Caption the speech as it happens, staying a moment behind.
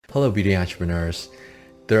Hello, beauty entrepreneurs.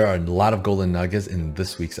 There are a lot of golden nuggets in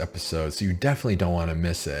this week's episode, so you definitely don't want to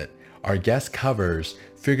miss it. Our guest covers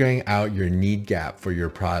figuring out your need gap for your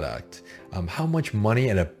product, how much money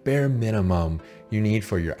at a bare minimum you need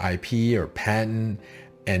for your IP or patent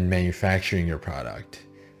and manufacturing your product.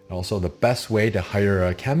 And also the best way to hire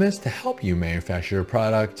a chemist to help you manufacture your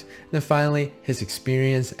product. And then finally, his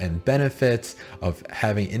experience and benefits of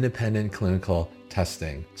having independent clinical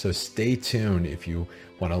testing. So stay tuned if you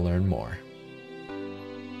want to learn more.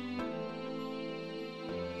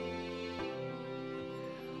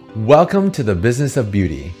 Welcome to the Business of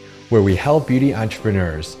Beauty, where we help beauty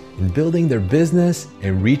entrepreneurs in building their business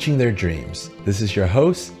and reaching their dreams. This is your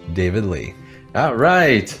host, David Lee. All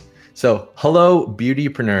right. So hello,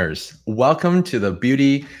 beautypreneurs. Welcome to the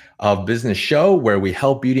Beauty of Business show, where we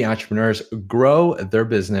help beauty entrepreneurs grow their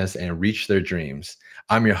business and reach their dreams.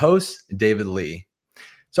 I'm your host, David Lee.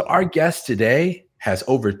 So our guest today has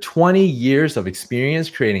over 20 years of experience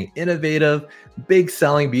creating innovative,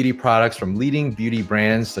 big-selling beauty products from leading beauty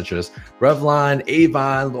brands such as Revlon,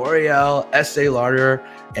 Avon, L'Oreal, Estée Lauder,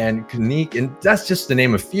 and Clinique, and that's just to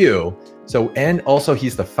name a few. And also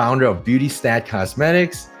he's the founder of Beauty Stat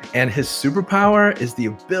Cosmetics, and his superpower is the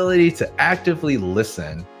ability to actively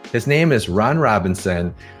listen. His name is Ron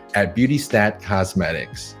Robinson at Beauty Stat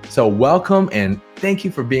Cosmetics. So welcome and thank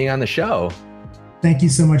you for being on the show. Thank you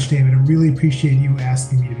so much, David. I really appreciate you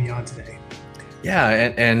asking me to be on today.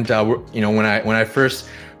 Yeah, and when I first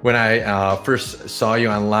saw you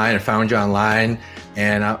online and found you online,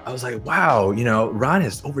 and I was like, wow, Ron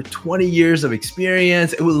has over 20 years of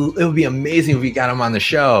experience. It would be amazing if we got him on the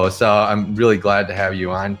show. So I'm really glad to have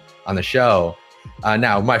you on the show.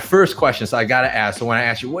 Now, my first question, so I got to ask. So when I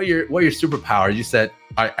asked you what are your superpowers, you said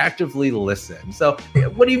I actively listen. So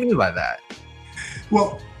what do you mean by that?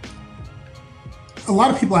 Well, a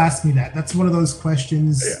lot of people ask me that. That's one of those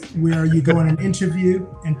questions where you go in an interview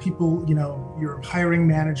and people, your hiring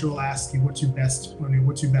manager will ask you, what's your best quality?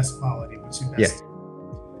 What's your best?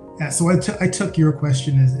 So I took your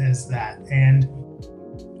question as that. And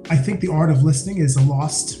I think the art of listening is a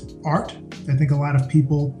lost art. I think a lot of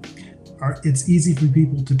people it's easy for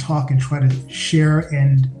people to talk and try to share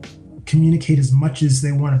and communicate as much as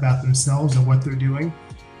they want about themselves and what they're doing,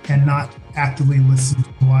 and not actively listen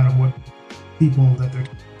to a lot of what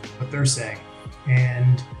they're saying.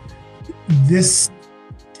 And this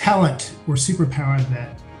talent or superpower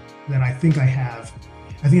that I think I have,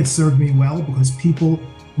 I think it served me well because people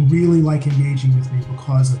really like engaging with me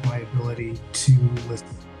because of my ability to listen.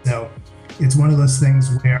 So it's one of those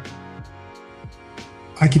things where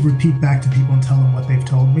I could repeat back to people and tell them what they've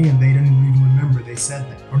told me, and they didn't even remember they said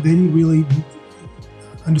that, or they didn't really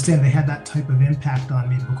understand they had that type of impact on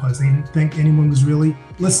me because they didn't think anyone was really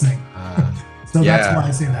listening. So that's why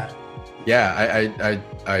I say that. Yeah,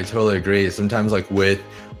 I totally agree. Sometimes like with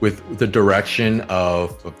the direction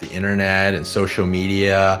of the internet and social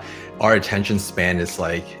media, our attention span is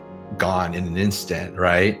like gone in an instant,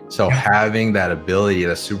 right? So having that ability,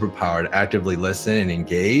 that superpower to actively listen and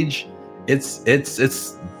engage, it's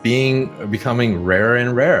becoming rarer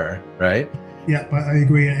and rarer, right? Yeah, I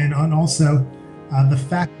agree. And also the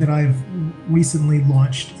fact that I've recently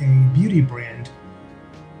launched a beauty brand,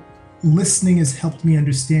 listening has helped me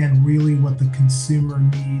understand really what the consumer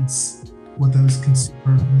needs, what those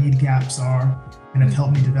consumer need gaps are, and have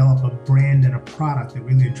helped me develop a brand and a product that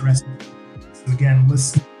really addresses it. So again,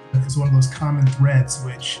 listening is one of those common threads,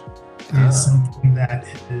 which is something that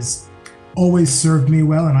has always served me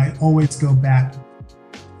well, and I always go back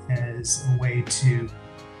as a way to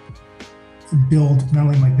build not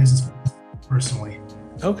only my business, but personally.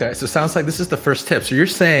 Okay, so it sounds like this is the first tip. So you're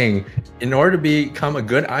saying in order to become a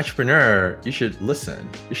good entrepreneur, you should listen.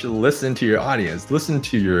 You should listen to your audience, listen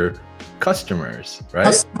to your customers, right?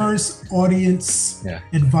 Customers, audience,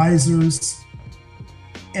 advisors,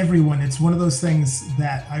 everyone. It's one of those things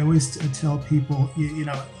that I always tell people, in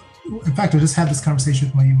fact, I just had this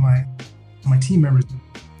conversation with my team members.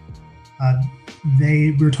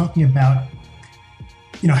 We were talking about,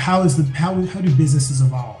 how do businesses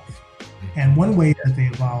evolve? And one way that they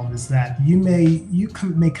evolve is that you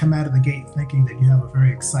may come out of the gate thinking that you have a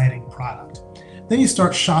very exciting product. Then you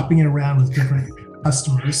start shopping it around with different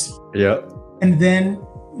customers. Yeah. And then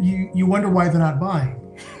you wonder why they're not buying.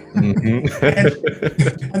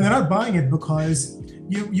 Mm-hmm. and they're not buying it because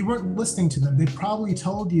you weren't listening to them. They probably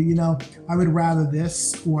told you, I would rather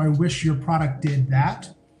this, or I wish your product did that.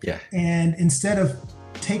 Yeah. And instead of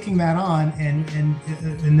taking that on and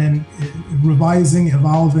then revising,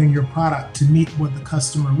 evolving your product to meet what the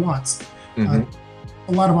customer wants. A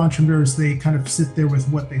lot of entrepreneurs, they kind of sit there with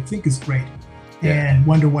what they think is great and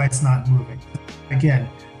wonder why it's not moving. Again,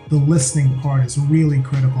 the listening part is really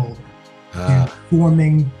critical Ah. to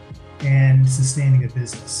forming and sustaining a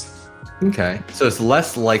business. Okay. So it's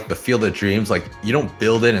less like the Field of Dreams, like you don't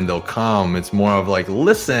build it and they'll come. It's more of like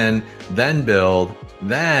listen, then build,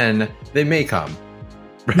 then they may come.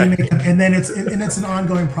 Right. And then it's an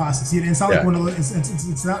ongoing process. It's not like Yeah. one of those,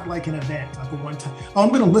 it's not like an event, like a one time. Oh, I'm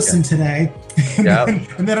going to listen today, and, Yeah.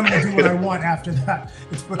 then I'm going to do what I want after that.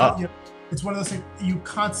 It's Oh. it's one of those things you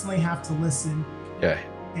constantly have to listen Yeah.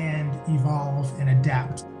 and evolve and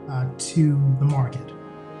adapt to the market.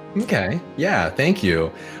 Okay. Yeah. Thank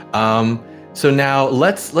you. So now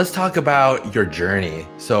let's talk about your journey.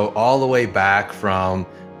 So all the way back from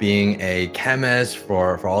being a chemist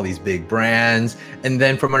for all these big brands, and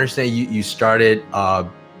then from understanding you started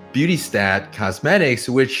BeautyStat Cosmetics,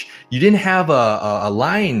 which you didn't have a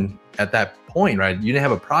line at that point, right? You didn't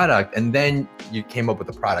have a product, and then you came up with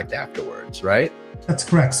a product afterwards, right? That's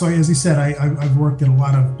correct. So as you said, I've worked at a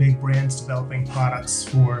lot of big brands developing products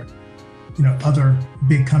for other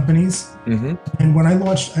big companies. Mm-hmm. And when I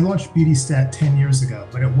launched BeautyStat 10 years ago,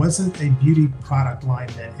 but it wasn't a beauty product line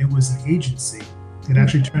then, it was an agency. It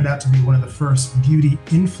actually turned out to be one of the first beauty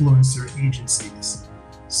influencer agencies.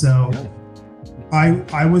 So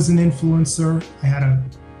I was an influencer. I had a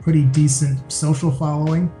pretty decent social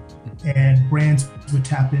following, and brands would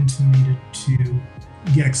tap into me to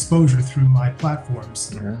get exposure through my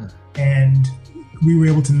platforms. Yeah. And we were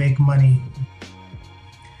able to make money.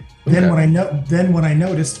 Then what I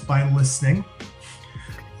noticed by listening,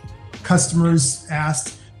 customers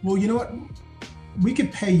asked, well, you know what? We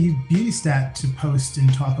could pay you BeautyStat to post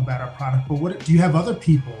and talk about our product, but what do you have other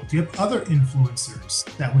people? Do you have other influencers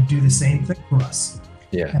that would do the same thing for us?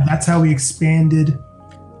 Yeah. And that's how we expanded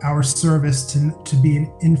our service to be an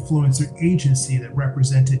influencer agency that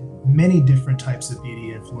represented many different types of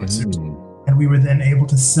beauty influencers. And we were then able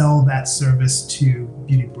to sell that service to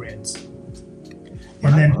beauty brands.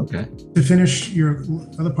 And then to finish your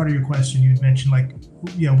other part of your question, you had mentioned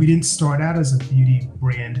we didn't start out as a beauty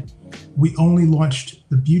brand. We only launched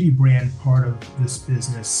the beauty brand part of this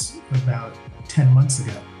business about 10 months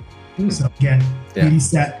ago. So again,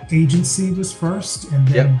 BeautyStat agency was first, and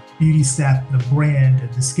then BeautyStat, the brand,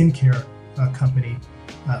 the skincare company,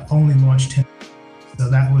 only launched 10. So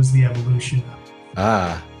that was the evolution.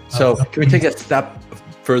 So can we take a step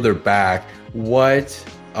further back? What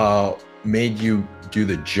made you do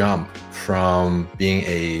the jump from being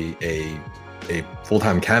a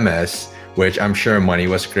full-time chemist, which I'm sure money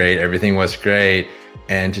was great, everything was great,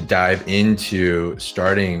 and to dive into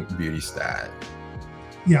starting BeautyStat?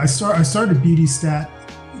 Yeah, I started BeautyStat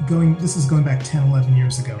this is going back 10, 11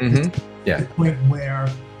 years ago. Yeah. The point where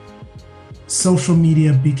social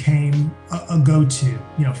media became a go-to.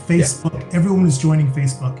 Facebook, everyone was joining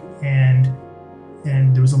Facebook, and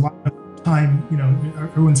there was a lot of time,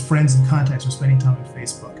 everyone's friends and contacts were spending time on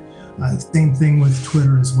Facebook. Same thing with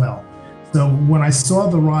Twitter as well. So when I saw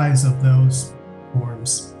the rise of those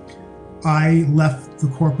forums, I left the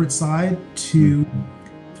corporate side to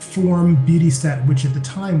form BeautyStat, which at the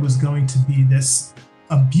time was going to be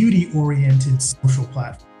a beauty-oriented social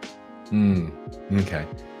platform. Okay.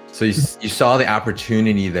 So you saw the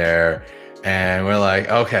opportunity there, and we're like,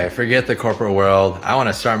 okay, forget the corporate world. I want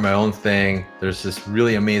to start my own thing. There's this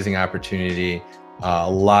really amazing opportunity, a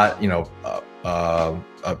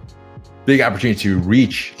big opportunity to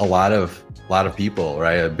reach a lot of people,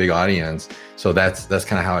 right? A big audience. So that's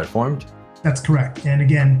kind of how it formed. That's correct. And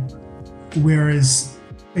again, whereas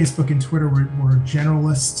Facebook and Twitter were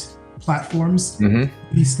generalist platforms,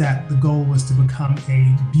 BeautyStat, the goal was to become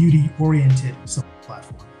a beauty-oriented social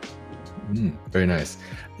platform. Very nice.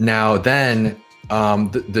 Now then,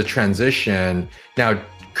 the transition. Now,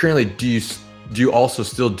 currently, do you also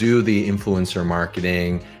still do the influencer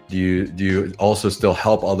marketing? Do you also still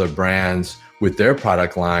help other brands with their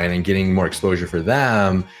product line and getting more exposure for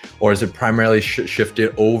them, or is it primarily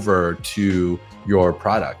shifted over to your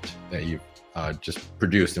product that you've just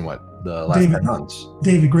produced in the last 10 months?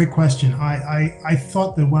 David, great question. I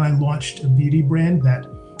thought that when I launched a beauty brand that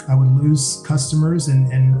I would lose customers,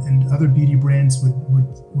 and other beauty brands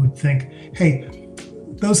would think, hey,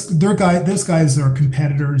 those guys are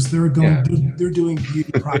competitors. They're doing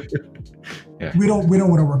beauty products. We don't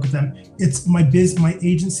want to work with them. It's my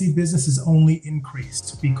agency business has only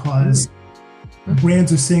increased because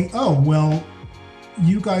brands are saying, oh, well,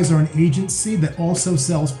 you guys are an agency that also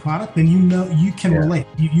sells product, then you can relate.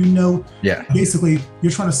 Basically,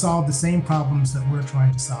 you're trying to solve the same problems that we're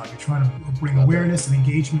trying to solve. You're trying to bring awareness and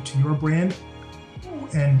engagement to your brand,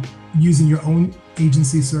 and using your own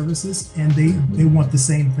agency services, and they want the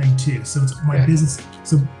same thing too. So it's my business.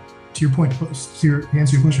 So to your point, to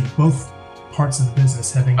answer your question, both parts of the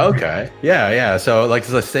business having. Okay. Yeah. So like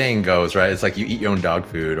the saying goes, right? It's like you eat your own dog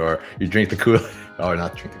food, or you drink the Kool-Aid, or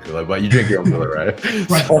not drink the Kool-Aid, but you drink your own Kool-Aid, right?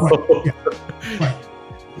 Right. So, Right. Yeah. Right.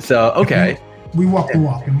 So, okay. We walk the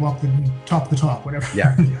walk and walk the talk, whatever.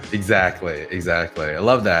 Yeah, exactly. I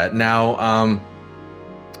love that. Now,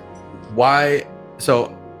 why?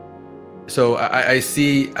 So I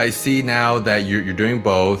see now that you're doing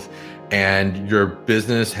both, and your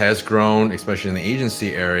business has grown, especially in the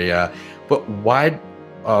agency area. But why?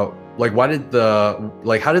 How did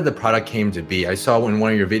the product came to be? I saw in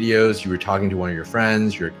one of your videos you were talking to one of your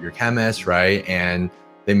friends, your chemist, right? And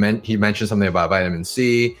he mentioned something about vitamin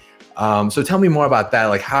C. So tell me more about that.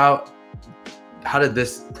 Like how did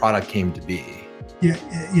this product came to be?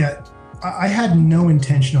 Yeah. I had no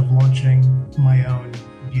intention of launching my own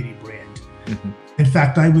beauty brand. Mm-hmm. In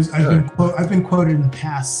fact, I've been quoted in the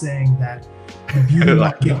past saying that the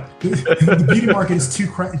beauty market is too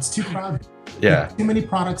crowded. Yeah. There are too many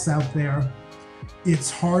products out there.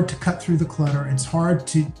 It's hard to cut through the clutter. It's hard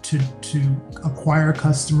to acquire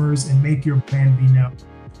customers and make your brand be known.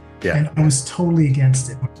 Yeah. And I was totally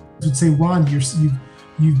against it. I would say, Ron,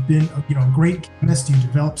 you've been a great chemist. You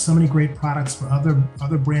developed so many great products for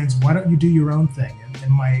other brands. Why don't you do your own thing?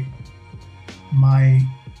 And my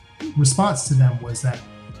response to them was that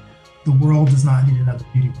the world does not need another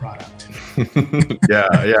beauty product.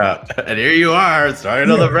 Yeah. And here you are starting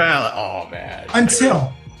another brand. Oh man.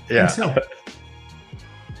 Until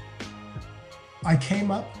I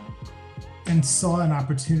came up and saw an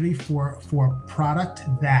opportunity for a product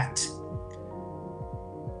that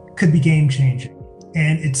could be game changing,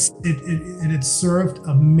 and it served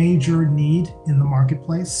a major need in the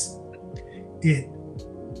marketplace.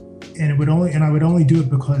 I would only do it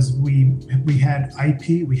because we had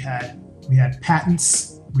IP, we had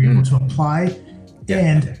patents, we were able to apply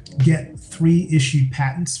and get 3 issued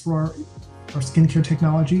patents for our skincare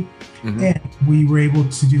technology, and we were able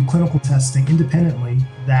to do clinical testing independently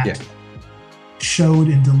that showed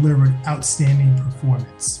and delivered outstanding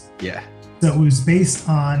performance. Yeah. So it was based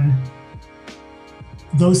on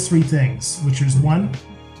those 3 things, which is 1,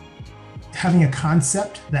 having a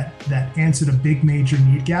concept that answered a big major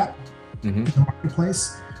need gap in the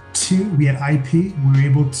marketplace. 2, we had IP. We were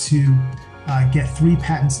able to get 3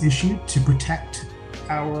 patents issued to protect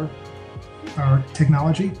our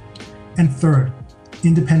technology. And 3rd,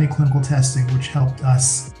 independent clinical testing, which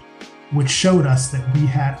showed us that we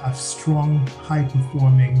had a strong,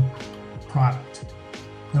 high-performing product.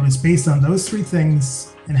 And it was based on those 3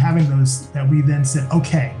 things and having those that we then said,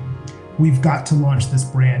 okay, we've got to launch this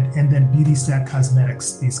brand. And then BeautyStat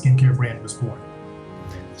Cosmetics, the skincare brand, was born.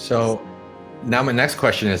 So now my next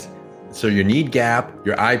question is, so your need gap,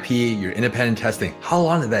 your IP, your independent testing, how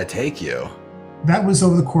long did that take you? That was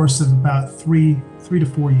over the course of about 3 to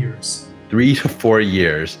 4 years. 3 to 4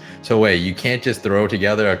 years. So wait, you can't just throw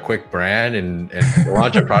together a quick brand and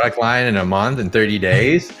launch a product line in a month and 30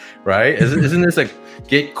 days, right? Isn't this a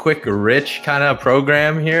get quick rich kind of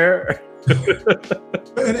program here?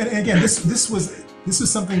 and again, this was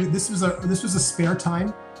a spare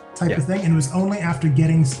time type of thing, and it was only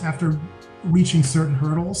after reaching certain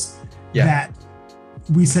hurdles that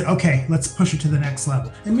we said, okay, let's push it to the next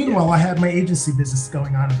level. And meanwhile, I had my agency business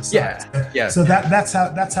going on in the side. So that's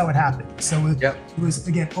how it happened. So it was,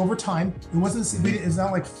 again, over time. It's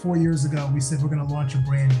not like 4 years ago we said we're going to launch a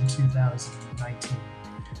brand in 2019.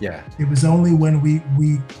 Yeah. It was only when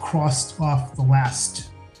we crossed off the last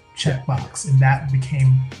checkbox, and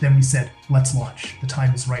then we said, let's launch. The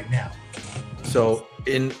time is right now. So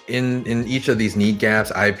in each of these need gaps,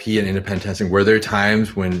 IP and independent testing, were there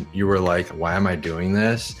times when you were like, why am I doing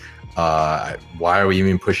this? Why are we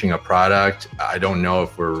even pushing a product? I don't know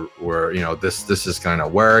if we're this is going to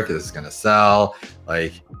work. This is going to sell.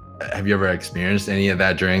 Like, have you ever experienced any of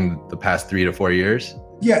that during the past 3 to 4 years?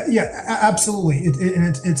 Yeah, absolutely.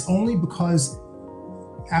 It's only because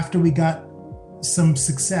after we got some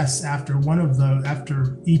success after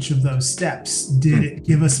each of those steps, did it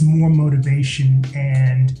give us more motivation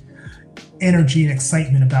and energy and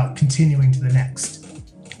excitement about continuing to the next.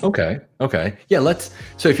 Okay. Yeah,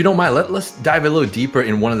 so if you don't mind, let's dive a little deeper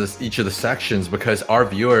in each of the sections, because our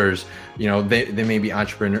viewers, they may be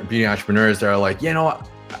beauty entrepreneurs that are like,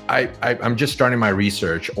 I'm just starting my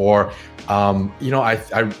research, or I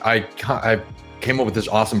came up with this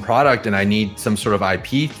awesome product and I need some sort of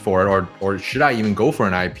IP for it, or should I even go for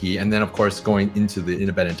an IP? And then of course going into the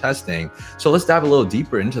independent testing. So let's dive a little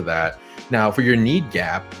deeper into that. Now, for your need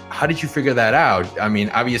gap, how did you figure that out? I mean,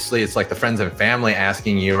 obviously it's like the friends and family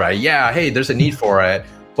asking you, right? Yeah, hey, there's a need for it.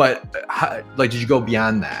 But did you go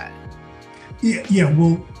beyond that? Yeah.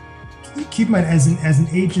 Well, keep in mind, as an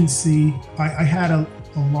agency, I had a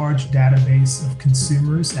large database of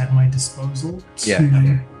consumers at my disposal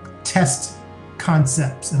to test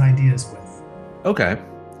concepts and ideas with. Okay.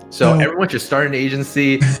 So everyone should start an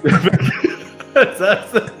agency. That's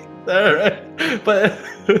right. But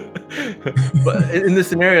in this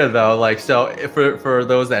scenario though, like, so for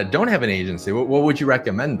those that don't have an agency, what would you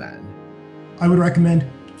recommend then? I would recommend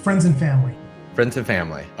friends and family. Friends and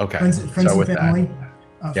family. Okay. Friends and family.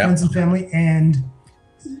 Friends and family, and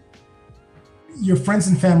your friends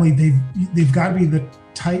and family, they've got to be the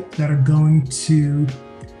type that are going to,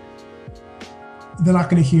 they're not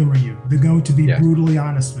going to humor you. They're going to be brutally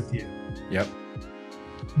honest with you. Yep.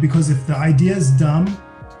 Because if the idea is dumb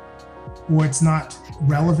or it's not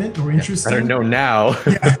relevant or interesting, I don't know now.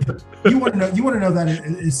 You want to know that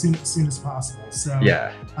as soon as possible. So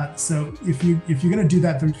so if you're going to do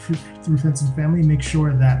that through friends and family, make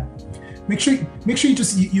sure you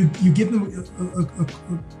just you give them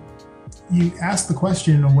you ask the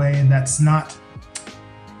question in a way that's not,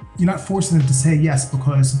 you're not forcing them to say yes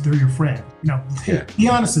because they're your friend. Hey, be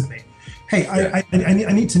honest with me. Hey,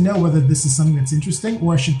 I need to know whether this is something that's interesting,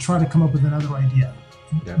 or I should try to come up with another idea.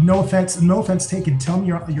 No offense taken. Tell me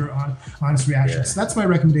your honest reaction. So that's my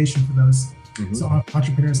recommendation for those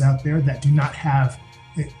entrepreneurs out there that do not have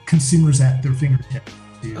consumers at their fingertips.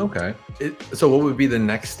 Okay. So what would be the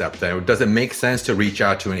next step then? Does it make sense to reach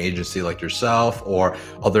out to an agency like yourself or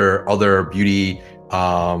other beauty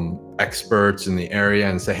experts in the area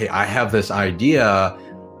and say, hey, I have this idea,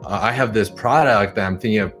 I have this product that I'm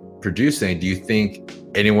thinking of producing. Do you think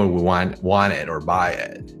anyone would want it or buy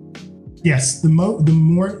it? Yes. The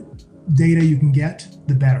more data you can get,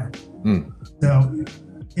 the better. So,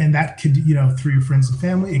 and that could, through your friends and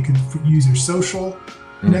family, it could use your social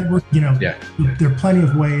network, there are plenty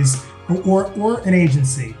of ways, or an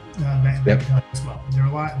agency that can help as well. There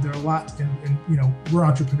are a lot, and we're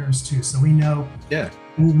entrepreneurs too, so we know.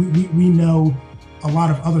 We know a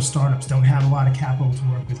lot of other startups don't have a lot of capital to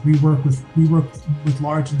work with. We work with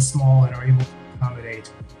large and small and are able to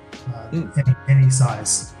accommodate any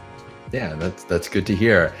size. Yeah, that's good to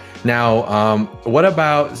hear. Now, what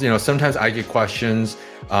about, sometimes I get questions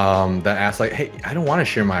that ask like, hey, I don't want to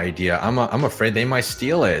share my idea. I'm afraid they might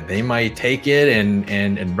steal it. They might take it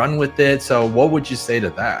and run with it. So what would you say to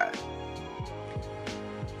that?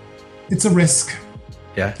 It's a risk.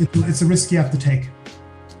 Yeah. It's a risk you have to take.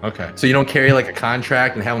 Okay. So you don't carry like a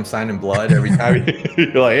contract and have them sign in blood every time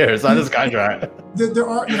you're like, here, sign this contract. There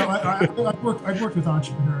are, I've worked with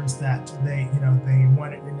entrepreneurs that they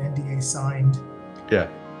wanted an NDA signed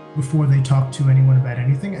before they talk to anyone about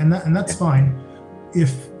anything. And that's fine.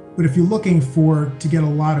 But if you're looking to get a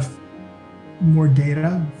lot of more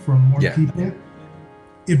data from more people,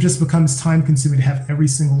 it just becomes time consuming to have every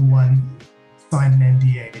single one sign an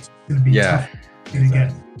NDA. It's going to be tough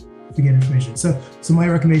to get information. So my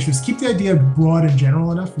recommendation is keep the idea broad and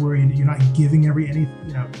general enough where you're not giving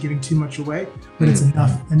giving too much away, but it's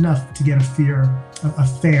enough to get a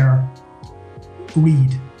fair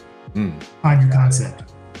read on your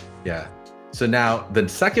concept. Yeah. So now the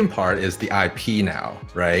second part is the IP now,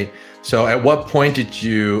 right? So at what point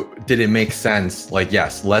did it make sense? Like,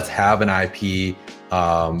 yes, let's have an IP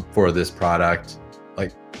for this product.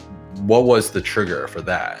 Like, what was the trigger for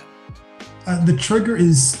that? The trigger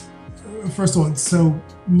is, first of all, so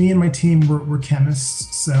me and my team, we're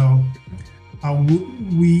chemists. So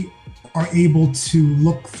we are able to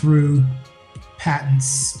look through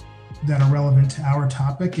patents that are relevant to our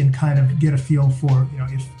topic and kind of get a feel for,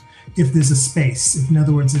 if there's a space, in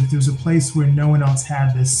other words, if there's a place where no one else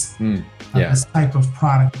had this this type of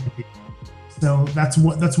product. So that's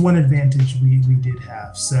one advantage we did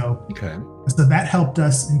have. So that helped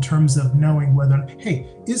us in terms of knowing whether, hey,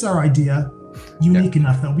 is our idea unique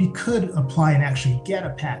enough that we could apply and actually get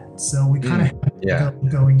a patent? So we kind of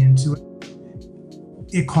going into it.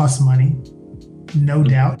 It costs money, no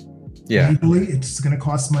doubt. Legally, it's going to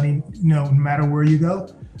cost money, no matter where you go.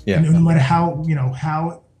 No matter how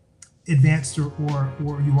advanced or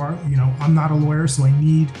you are, I'm not a lawyer, so I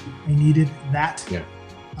needed that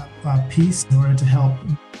piece in order to help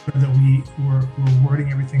that we were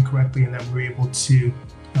wording everything correctly and that we were able to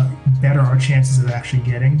better our chances of actually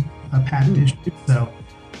getting a patent issued.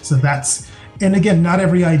 So that's, and again, not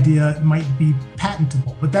every idea might be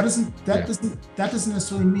patentable, but that doesn't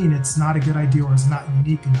necessarily mean it's not a good idea or it's not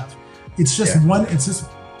unique enough. It's just it's just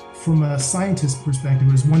from a scientist perspective,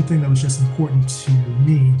 it was one thing that was just important to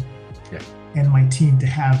me and my team to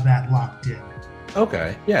have that locked in.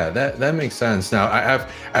 Okay, that makes sense. Now I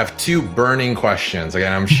have two burning questions.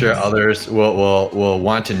 Again, I'm sure others will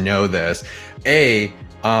want to know this.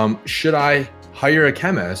 Should I hire a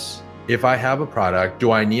chemist if I have a product,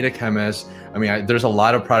 do I need a chemist? I mean, there's a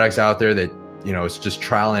lot of products out there that, you know, it's just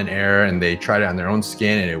trial and error, and they tried it on their own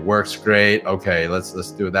skin and it works great. Okay,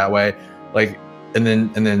 let's do it that way. Like, and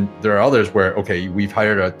then there are others where, okay, we've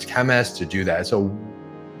hired a chemist to do that. So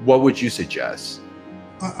what would you suggest?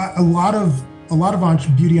 A lot of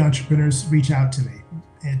beauty entrepreneurs reach out to me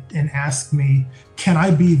and ask me, can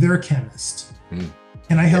I be their chemist?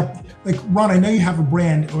 Can I help? Like, Ron, I know you have a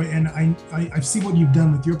brand, and I see what you've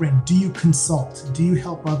done with your brand. Do you consult? Do you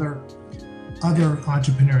help other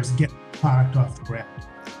entrepreneurs get product off the ground?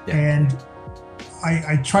 Yeah. And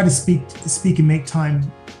I try to speak and make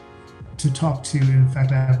time to talk to. In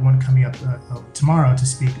fact, I have one coming up tomorrow to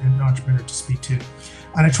speak, an entrepreneur to speak to.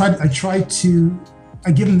 And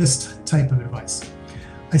I give them this type of advice.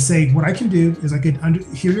 I say, what I can do is I could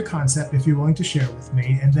hear your concept if you're willing to share it with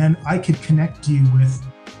me, and then I could connect you with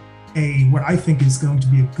what I think is going to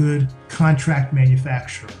be a good contract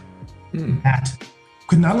manufacturer that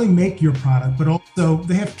could not only make your product, but also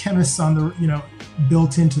they have chemists on the,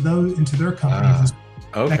 built into their companies.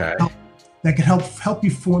 Okay. That could help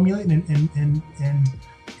you formulate and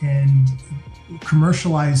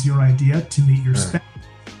commercialize your idea to meet your spec.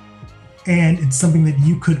 And it's something that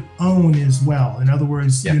you could own as well. In other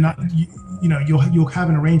words, you're not, you'll have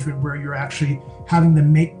an arrangement where you're actually having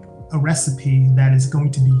them make a recipe that is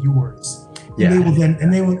going to be yours. Yeah.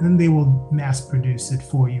 And they will mass produce it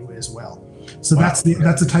for you as well. So that's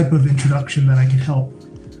a type of introduction that I can help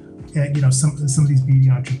some of these beauty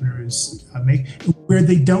entrepreneurs make, where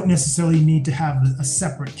they don't necessarily need to have a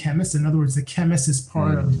separate chemist. In other words, the chemist is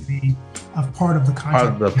part of the contract. Part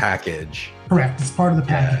of the package. Correct. It's part of the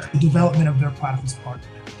package. The development of their product is part of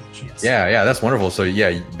the package. Yes. Yeah, that's wonderful. So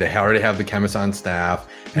they already have the chemists on staff,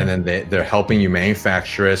 and then they're helping you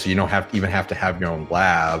manufacture it, so you don't have to have your own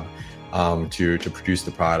lab to produce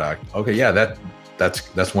the product. Okay, yeah,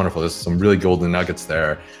 that's wonderful. There's some really golden nuggets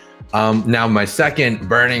there. Now, my second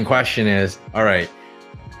burning question is, all right,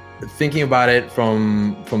 thinking about it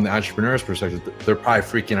from the entrepreneur's perspective, they're probably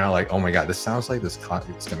freaking out like, oh my God, this sounds like it's going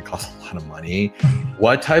to cost a lot of money.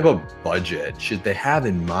 What type of budget should they have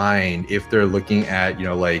in mind if they're looking at,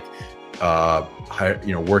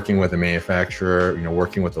 working with a manufacturer,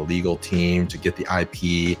 working with a legal team to get the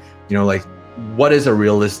IP, what is a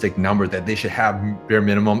realistic number that they should have bare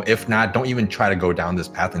minimum? If not, don't even try to go down this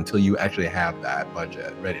path until you actually have that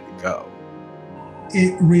budget ready to go.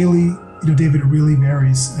 It really, David, it really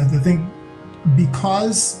varies. I think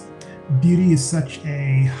because beauty is such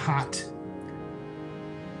a hot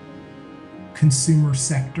consumer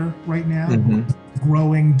sector right now,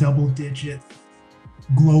 growing double digit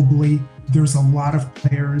globally, there's a lot of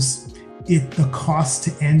players. The cost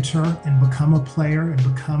to enter and become a player and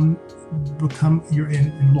become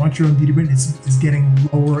and launch your own beauty brand is getting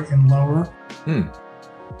lower and lower.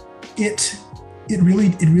 It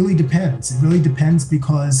really depends. It really depends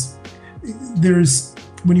because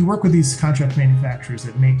when you work with these contract manufacturers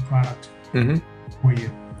that make product for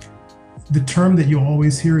you, the term that you'll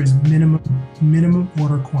always hear is minimum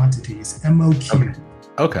order quantities, MOQ.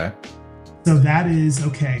 Okay. So that is,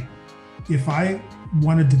 okay, if I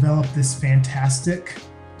want to develop this fantastic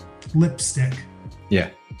lipstick,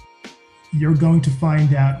 you're going to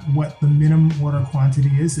find out what the minimum order quantity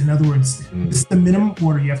is. In other words, it's the minimum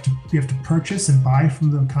order you have to purchase and buy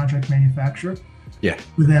from the contract manufacturer.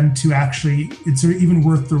 For them to actually, it's even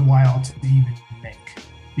worth their while to even make.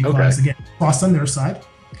 Because again, cost on their side.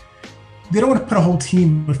 They don't want to put a whole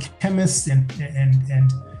team of chemists and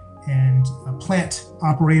plant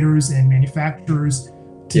operators and manufacturers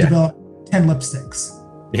to develop 10 lipsticks.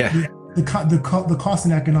 The cost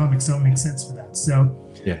and economics don't make sense for that. So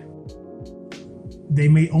they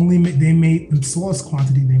may the smallest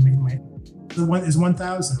quantity they may make is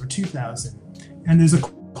 1,000 or 2,000, and there's a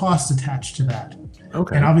cost attached to that.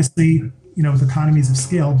 And obviously, with economies of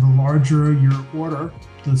scale, the larger your order,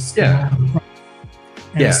 the smaller the price.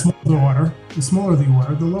 And the smaller the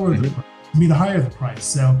order, the lower the price. The higher the price.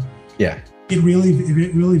 So it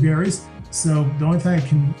really varies. So the only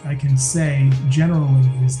thing I can say generally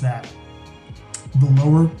is that the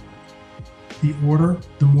lower the order,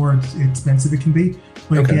 the more expensive it can be.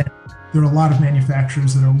 But again, there are a lot of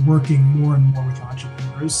manufacturers that are working more and more with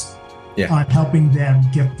entrepreneurs on helping them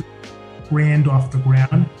get the brand off the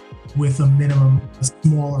ground with a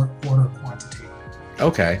smaller order quantity.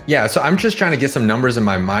 Okay. Yeah. So I'm just trying to get some numbers in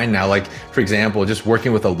my mind now. Like, for example, just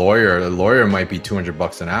working with a lawyer might be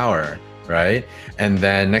 $200 an hour. Right. And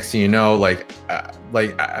then next thing you know,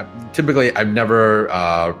 typically I've never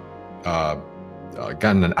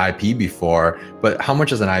gotten an IP before, but how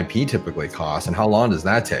much does an IP typically cost and how long does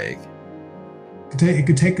that take? It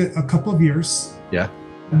could take a couple of years.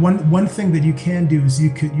 one thing that you can do is you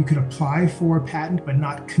could apply for a patent, but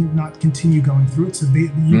not continue going through it. So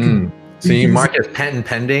you mark it as patent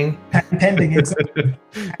pending. Patent pending, exactly.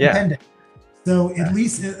 Yeah. Pending. So at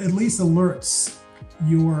least alerts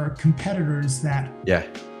your competitors that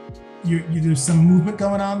there's some movement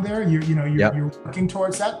going on there. You're working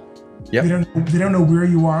towards that. Yep. They don't know where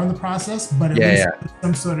you are in the process, but at least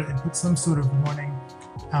it puts some sort of warning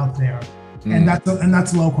out there. And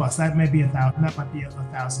that's low cost. That may be $1,000. That might be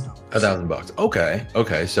 $1,000. $1,000.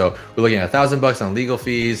 Okay. So we're looking at $1,000 on legal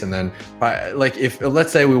fees, and then like if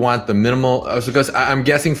let's say we want the minimal. Because I'm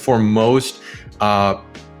guessing for most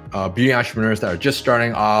beauty entrepreneurs that are just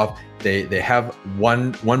starting off, they have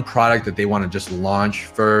one product that they want to just launch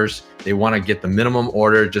first. They want to get the minimum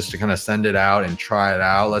order just to kind of send it out and try it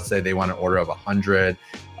out. Let's say they want an order of 100.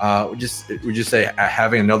 Would you say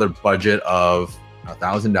having another budget of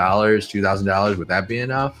 $1,000, $2,000, would that be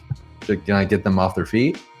enough to get them off their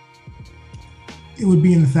feet? It would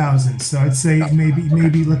be in the thousands. So I'd say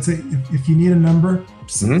maybe let's say if you need a number,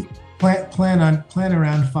 plan around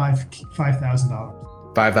 $5,000.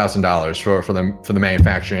 $5,000 for the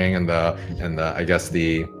manufacturing and the I guess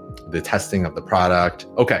the testing of the product.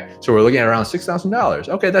 Okay, so we're looking at around $6,000.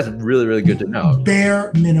 Okay, that's really, really good to know.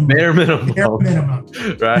 Bare minimum.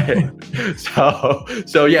 Right.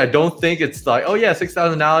 So yeah, don't think it's like, oh yeah,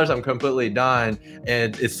 $6,000, I'm completely done.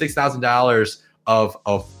 And it's $6,000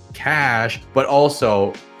 of cash, but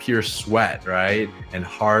also pure sweat, right? And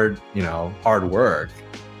hard work.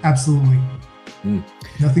 Absolutely.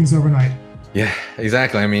 Nothing's overnight. Yeah,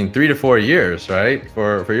 exactly. I mean, 3 to 4 years, right?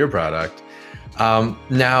 For your product.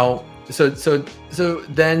 Now, so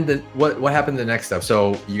then what happened the next step?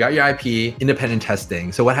 So you got your IP, independent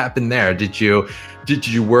testing. So what happened there? Did you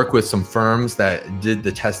work with some firms that did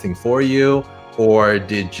the testing for you, or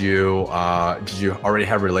did you already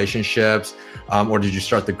have relationships, or did you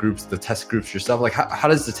start the test groups yourself? Like how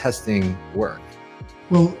does the testing work?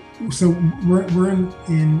 Well, so we're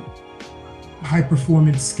in high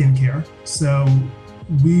performance skincare. So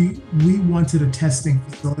we wanted a testing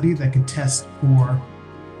facility that could test for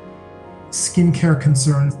skincare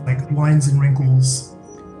concerns like lines and wrinkles,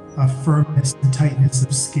 firmness and tightness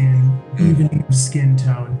of skin, evening of skin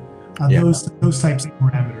tone, those types of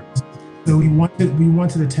parameters. So we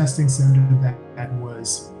wanted a testing center that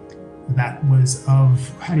was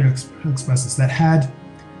of, how do you express this, that had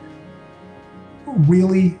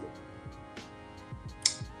really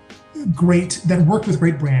that worked with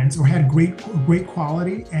great brands or had great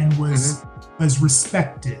quality and was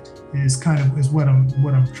respected is what I'm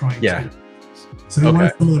trying to do. So we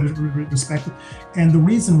wanted someone to respect it. And the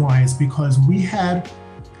reason why is because we had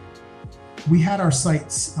our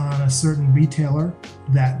sights on a certain retailer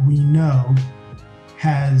that we know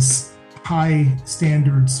has high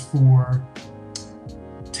standards for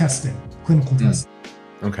testing, clinical testing.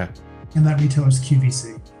 Okay. And that retailer's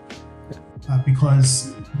QVC.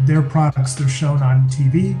 Because their products, they're shown on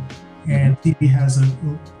TV, and TV has a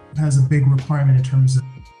big requirement in terms of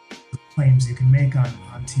the claims you can make on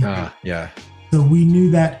TV. So we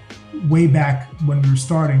knew that way back when we were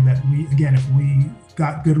starting that if we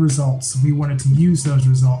got good results, we wanted to use those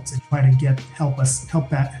results and try to have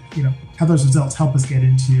those results help us get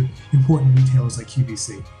into important retailers like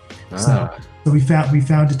QVC. So we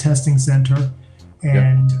found a testing center,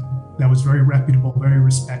 and that was very reputable, very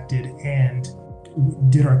respected, and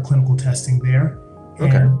did our clinical testing there.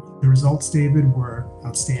 And the results, David, were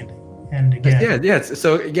outstanding. And again,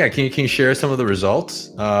 So can you share some of the results?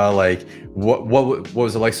 Like what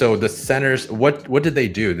was it like? So the centers, what did they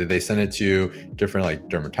do? Did they send it to different like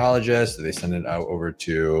dermatologists? Did they send it out over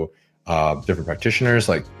to different practitioners?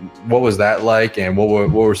 Like what was that like? And what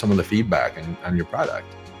were some of the feedback on your product?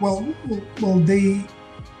 Well,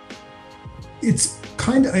 it's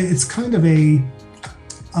kind of they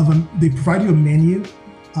provide you a menu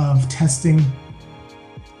of testing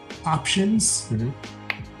options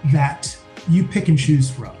that you pick and choose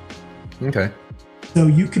from. Okay. So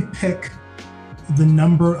you could pick the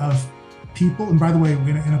number of people, and by the way,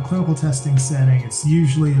 in a clinical testing setting, it's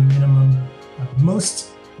usually a minimum of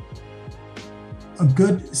a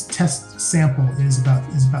good test sample is about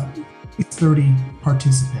 30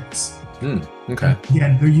 participants. Okay.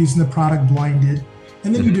 Again, they're using the product blinded,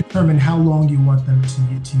 and then you determine how long you want them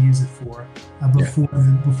to use it for before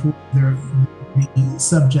the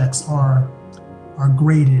subjects are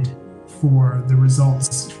graded for the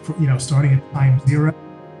results. Starting at time 0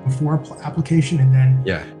 before application, and then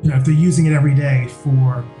if they're using it every day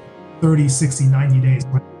for 30, 60, 90 days,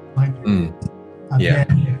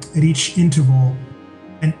 then at each interval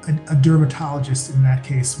and a dermatologist in that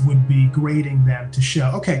case would be grading them to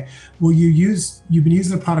show, okay, well, you've been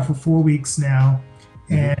using the product for 4 weeks now,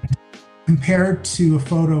 and compared to a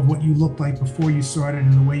photo of what you looked like before you started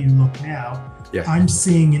and the way you look now, I'm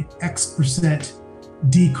seeing an X%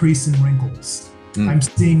 decrease in wrinkles. I'm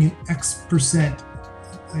seeing an X%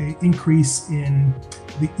 increase in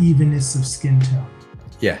the evenness of skin tone.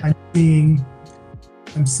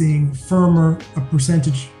 I'm seeing firmer, a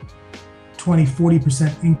percentage,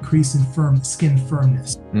 20-40% increase in skin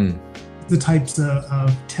firmness. The types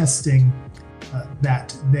of testing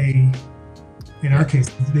that they, in our case,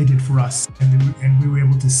 they did for us, and we were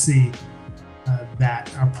able to see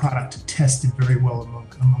that our product tested very well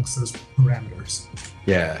amongst those parameters.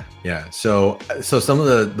 Yeah. So some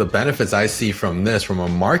of the benefits I see from this, from a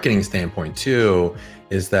marketing standpoint too,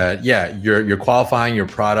 is that you're qualifying your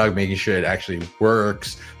product, making sure it actually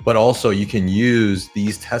works, but also you can use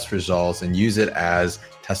these test results and use it as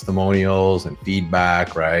testimonials and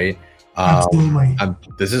feedback, right? Absolutely.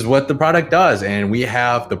 This is what the product does, and we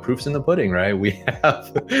have the proofs in the pudding, right? We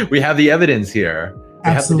have the evidence here.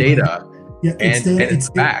 We Absolutely. have the data. Yeah, it's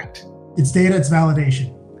fact. It's data. It's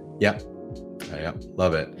validation. Yep.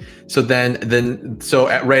 Love it. So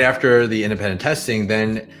right after the independent testing,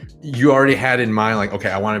 then you already had in mind, like, okay,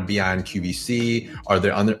 I want to be on QVC. Are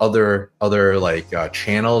there other like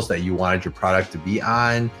channels that you wanted your product to be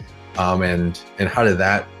on? And how did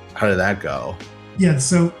that go? Yeah.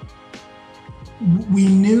 So we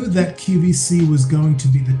knew that QVC was going to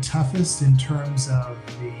be the toughest in terms of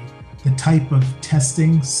the type of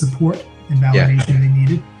testing support and validation they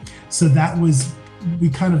needed. So we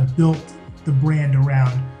kind of built the brand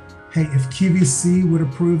around, hey, if QVC would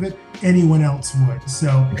approve it, anyone else would.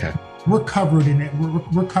 So we're covered in it.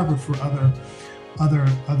 We're covered for other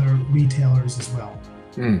retailers as well.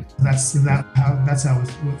 That's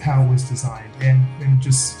how it was designed, and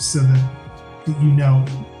just so that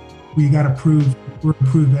we got approved. We're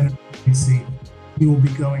approved at QVC.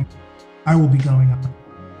 I will be going up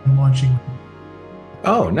and launching.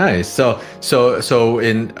 Oh, nice. So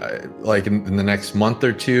in in the next month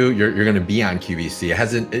or two, you're going to be on QVC.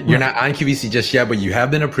 You're not on QVC just yet, but you have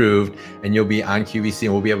been approved, and you'll be on QVC,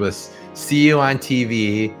 and we'll be able to see you on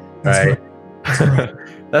TV. Right? That's right.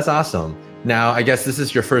 That's awesome. Now, I guess this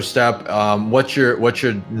is your first step. What's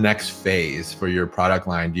your next phase for your product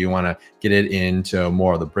line? Do you want to get it into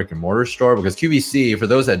more of the brick and mortar store? Because QVC, for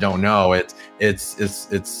those that don't know, it's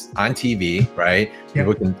on TV, right? Yep.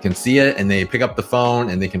 People can see it, and they pick up the phone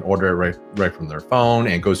and they can order it right from their phone,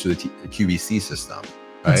 and it goes through the QVC system.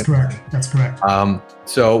 Right? That's correct.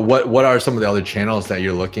 So what are some of the other channels that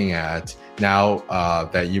you're looking at now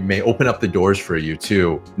that you may open up the doors for you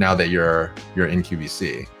too, now that you're in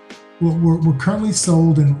QVC? Well, we're currently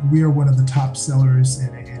sold, and we are one of the top sellers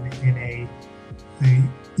in a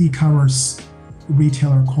e-commerce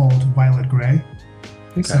retailer called Violet Grey.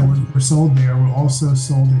 Okay. So we're sold there. We're also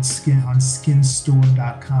sold at on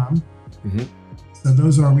skinstore.com. So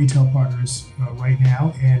those are our retail partners right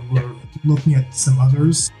now, and we're looking at some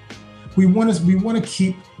others. We want to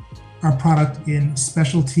keep our product in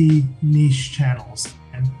specialty niche channels.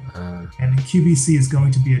 And QVC is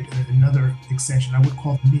going to be another extension. I would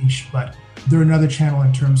call it niche, but they're another channel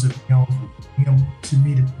in terms of for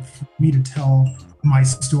me to tell my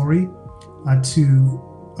story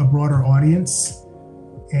to a broader audience,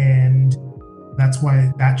 and that's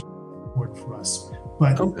why that's important for us.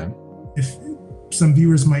 But if some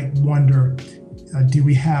viewers might wonder, do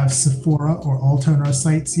we have Sephora or Ulta on our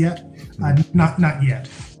sites yet? Not yet.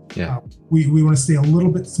 We want to stay a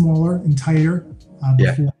little bit smaller and tighter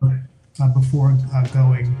before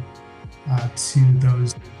going to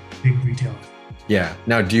those big retailers. Yeah.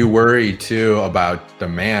 Now, do you worry too about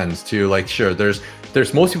demands too? Like, sure, there's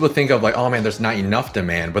most people think of like, oh man, there's not enough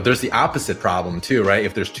demand, but there's the opposite problem too, right?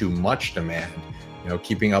 If there's too much demand,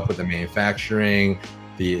 keeping up with the manufacturing,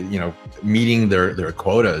 meeting their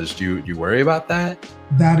quotas. Do you worry about that?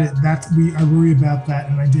 I worry about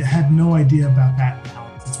that, and I had no idea about that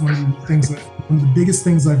balance. It's one of the biggest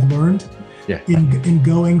things I've learned. In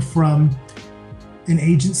going from an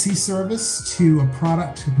agency service to a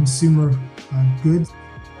product to consumer goods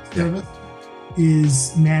service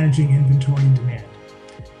is managing inventory and demand.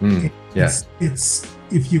 Because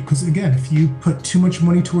if you put too much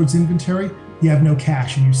money towards inventory, you have no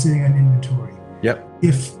cash and you're sitting on inventory.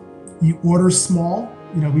 If you order small,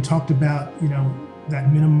 we talked about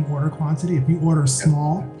that minimum order quantity. If you order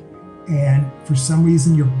small, and for some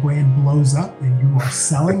reason your brand blows up and you are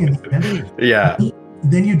selling and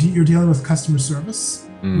then you're dealing with customer service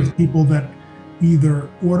with people that either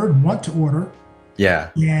want to order,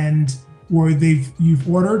 or they've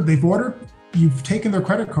ordered, you've taken their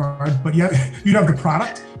credit card, but you don't have the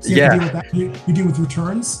product, so you have to deal with that. You deal with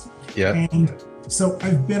returns. Yeah. And so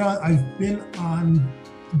I've been on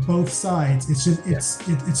both sides. It's just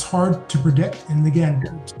it's hard to predict. And again,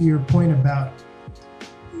 to your point about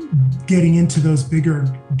getting into those bigger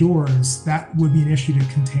doors, that would be an issue to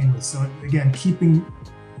contain with. So again,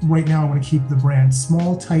 right now I want to keep the brand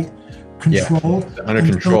small, tight, controlled, under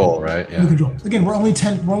control, right? Yeah. Under control. Again, we're only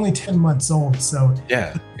 10 months old, so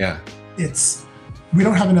we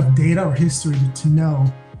don't have enough data or history to know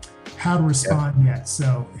how to respond yet.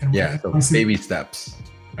 So so baby steps,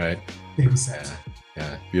 right? Baby steps.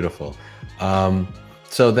 Yeah, beautiful.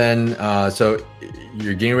 So then, so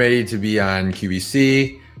you're getting ready to be on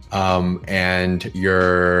QVC, and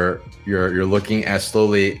you're looking at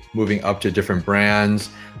slowly moving up to different brands.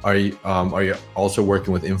 Are you also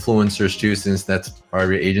working with influencers too, since that's part of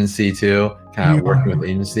your agency too? Kind of working with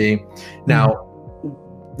agency. Now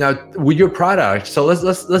with your product, so let's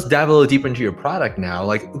dive a little deeper into your product now.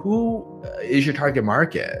 Like, who is your target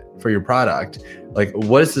market for your product? Like,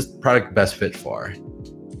 what is this product best fit for?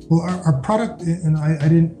 Well, our product, and I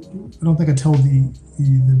don't think I told the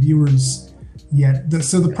viewers yet.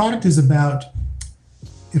 So the product is it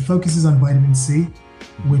focuses on vitamin C,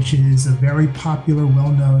 which is a very popular,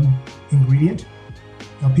 well-known ingredient.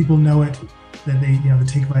 People know it, that they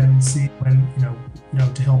take vitamin C when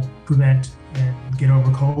to help prevent and get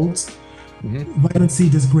over colds. Mm-hmm. Vitamin C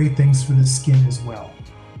does great things for the skin as well,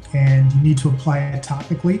 and you need to apply it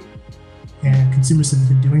topically. And consumers have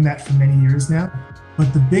been doing that for many years now.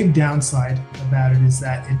 But the big downside about it is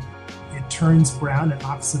that it turns brown and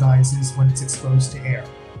oxidizes when it's exposed to air.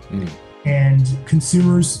 Mm. And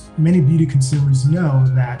many beauty consumers know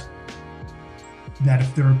that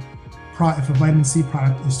if a vitamin C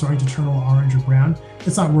product is starting to turn a little orange or brown,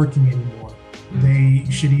 it's not working anymore. Mm. They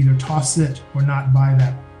should either toss it or not buy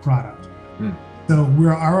that product. Mm. So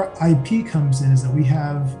where our IP comes in is that we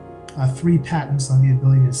have 3 patents on the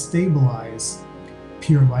ability to stabilize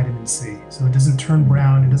pure vitamin C. So it doesn't turn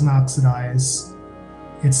brown, it doesn't oxidize,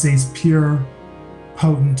 it stays pure,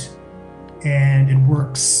 potent, and it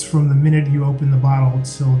works from the minute you open the bottle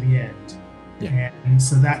till the end. Yeah. And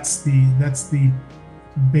so that's the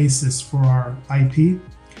basis for our IP.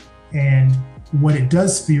 And what it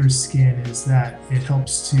does for your skin is that it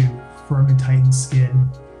helps to firm and tighten skin,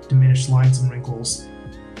 diminish lines and wrinkles,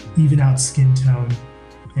 even out skin tone,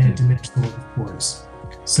 and diminish the look of pores.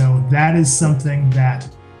 So that is something that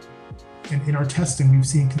in our testing, we've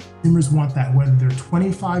seen consumers want that, whether they're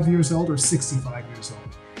 25 years old or 65 years old.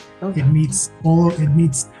 Okay. It meets all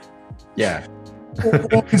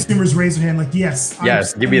consumers raise their hand like, yes,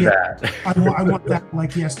 give me that. I want that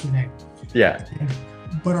like yesterday. Yeah.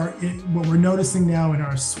 But what we're noticing now in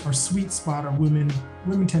our sweet spot are women.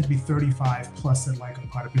 Women tend to be 35 plus that like a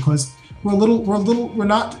product, because we're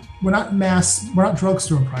not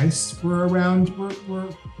drugstore priced. We're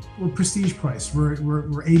prestige priced. We're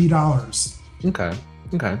 $80. Okay.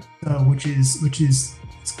 Which is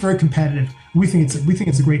it's very competitive. We think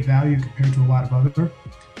it's a great value compared to a lot of other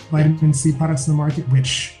vitamin C products in the market,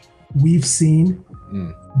 which we've seen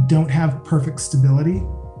don't have perfect stability.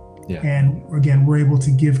 Yeah. And again, we're able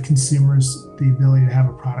to give consumers the ability to have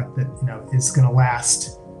a product that is going to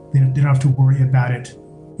last. They don't have to worry about it,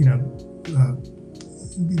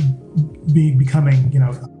 becoming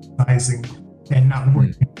rising and not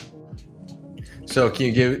working. So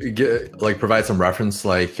can you provide some reference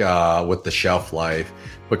with the shelf life,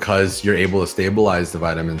 because you're able to stabilize the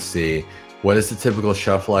vitamin C? What is the typical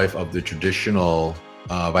shelf life of the traditional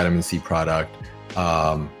vitamin C product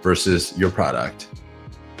versus your product?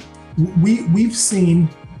 We've seen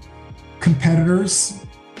competitors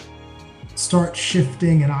start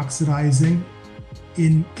shifting and oxidizing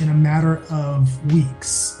in a matter of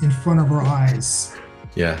weeks in front of our eyes.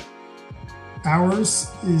 Yeah. Ours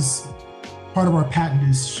is part of our patent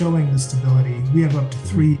is showing the stability. We have up to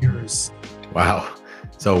 3 years. Wow.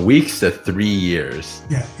 So weeks to 3 years.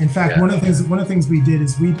 Yeah. In fact, one of the things we did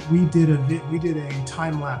is we did a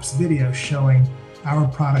time lapse video showing our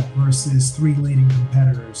product versus 3 leading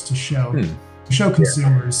competitors to show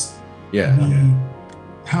consumers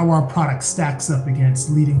how our product stacks up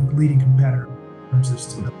against leading competitors in terms of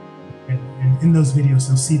stability. And in those videos,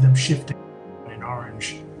 you'll see them shifting in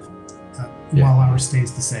orange while ours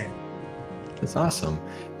stays the same. That's awesome.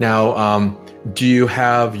 Now, do you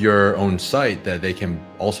have your own site that they can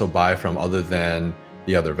also buy from other than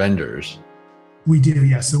the other vendors? We do,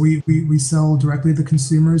 yes. So we sell directly to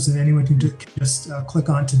consumers, and anyone can just click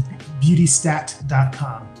on to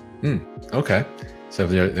beautystat.com. Okay. So if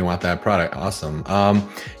they want that product, awesome.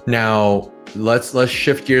 Now, let's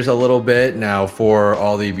shift gears a little bit now for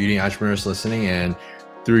all the beauty entrepreneurs listening in.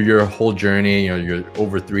 Through your whole journey, you're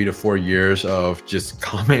over 3 to 4 years of just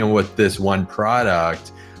coming with this one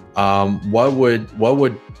product. What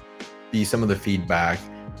would be some of the feedback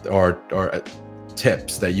or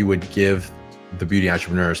tips that you would give the beauty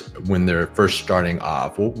entrepreneurs when they're first starting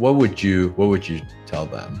off? What would you tell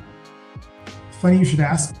them? Funny you should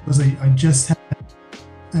ask, because I just had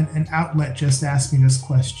an outlet just asked me this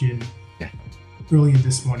question earlier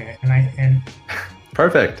this morning, and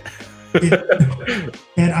perfect.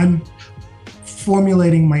 And I'm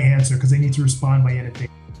formulating my answer because I need to respond by end of day.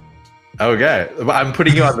 Okay, I'm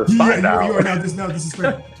putting you on the spot now. You are now. This is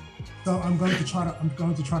great. So I'm going to try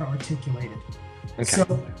to articulate it. Okay. So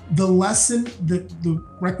the lesson, the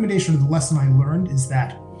recommendation of the lesson I learned is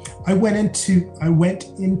that I went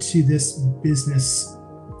into this business,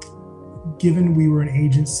 given we were an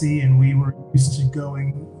agency and we were used to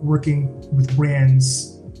working with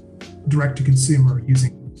brands direct to consumer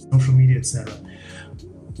using social media, etc.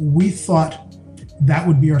 We thought that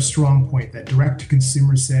would be our strong point, that direct to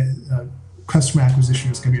consumer customer acquisition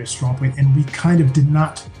was going to be our strong point, and we kind of did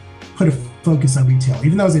not put a focus on retail.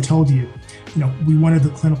 Even though, as I told you, we wanted the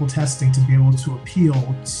clinical testing to be able to appeal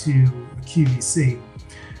to QVC.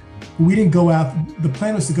 We didn't go out. The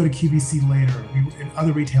plan was to go to QVC later, and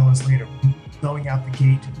other retailers later, going out the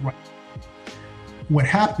gate. Right. What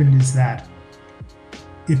happened is that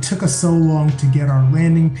it took us so long to get our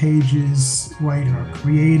landing pages right and our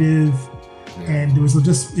creative, and it was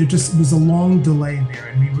a long delay there.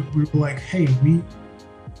 And we were like, hey, we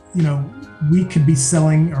could be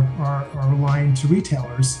selling our line to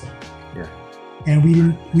retailers, and we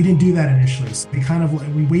didn't do that initially. So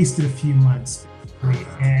we wasted a few months,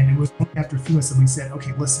 and it was only after a few months that we said,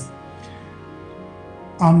 okay, listen,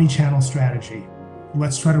 omni-channel strategy.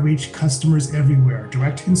 Let's try to reach customers everywhere,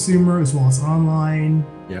 direct to consumer as well as online,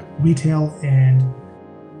 retail. And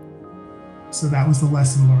so that was the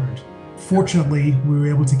lesson learned. Fortunately, we were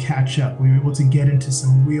able to catch up. We were able to get into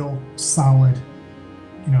some real solid,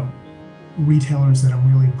 retailers that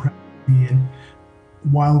I'm really proud to be in,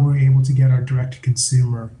 while we were able to get our direct to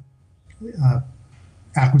consumer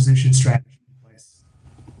acquisition strategy in place.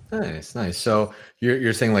 Nice. So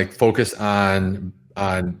you're saying like focus on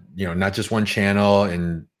not just one channel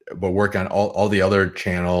but work on all the other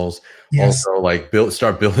channels. Yes. Also like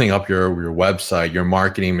start building up your website, your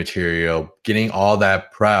marketing material, getting all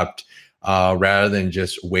that prepped rather than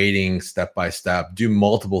just waiting step by step. Do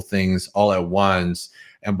multiple things all at once.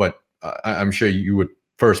 But I'm sure you would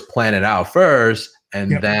first plan it out first,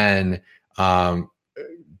 and then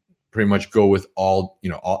pretty much go with all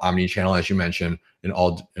omni-channel, as you mentioned, in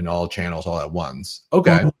all channels all at once.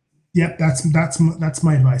 Okay. Yep, that's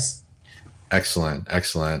my advice. Excellent.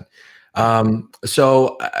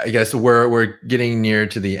 So I guess we're getting near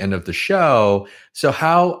to the end of the show. So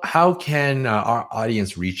how can our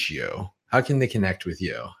audience reach you? How can they connect with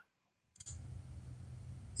you?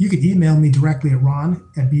 You can email me directly at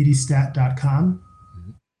ron@beautystat.com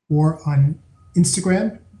or on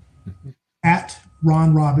Instagram at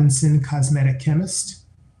Ron Robinson Cosmetic Chemist.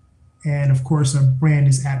 And of course, our brand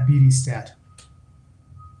is at BeautyStat.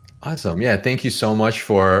 Awesome. Yeah. Thank you so much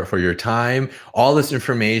for your time. All this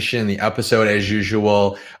information, the episode as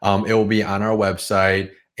usual, it will be on our website,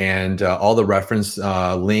 and all the reference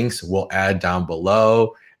links we'll add down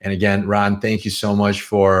below. And again, Ron, thank you so much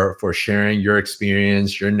for sharing your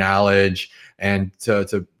experience, your knowledge, and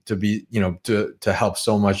to be, to help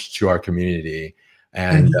so much to our community.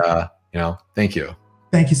 And, thank you.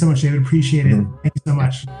 Thank you so much, David. Appreciate it. Thank you so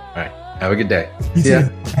much. All right. Have a good day. You See too.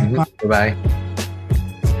 ya. Bye-bye.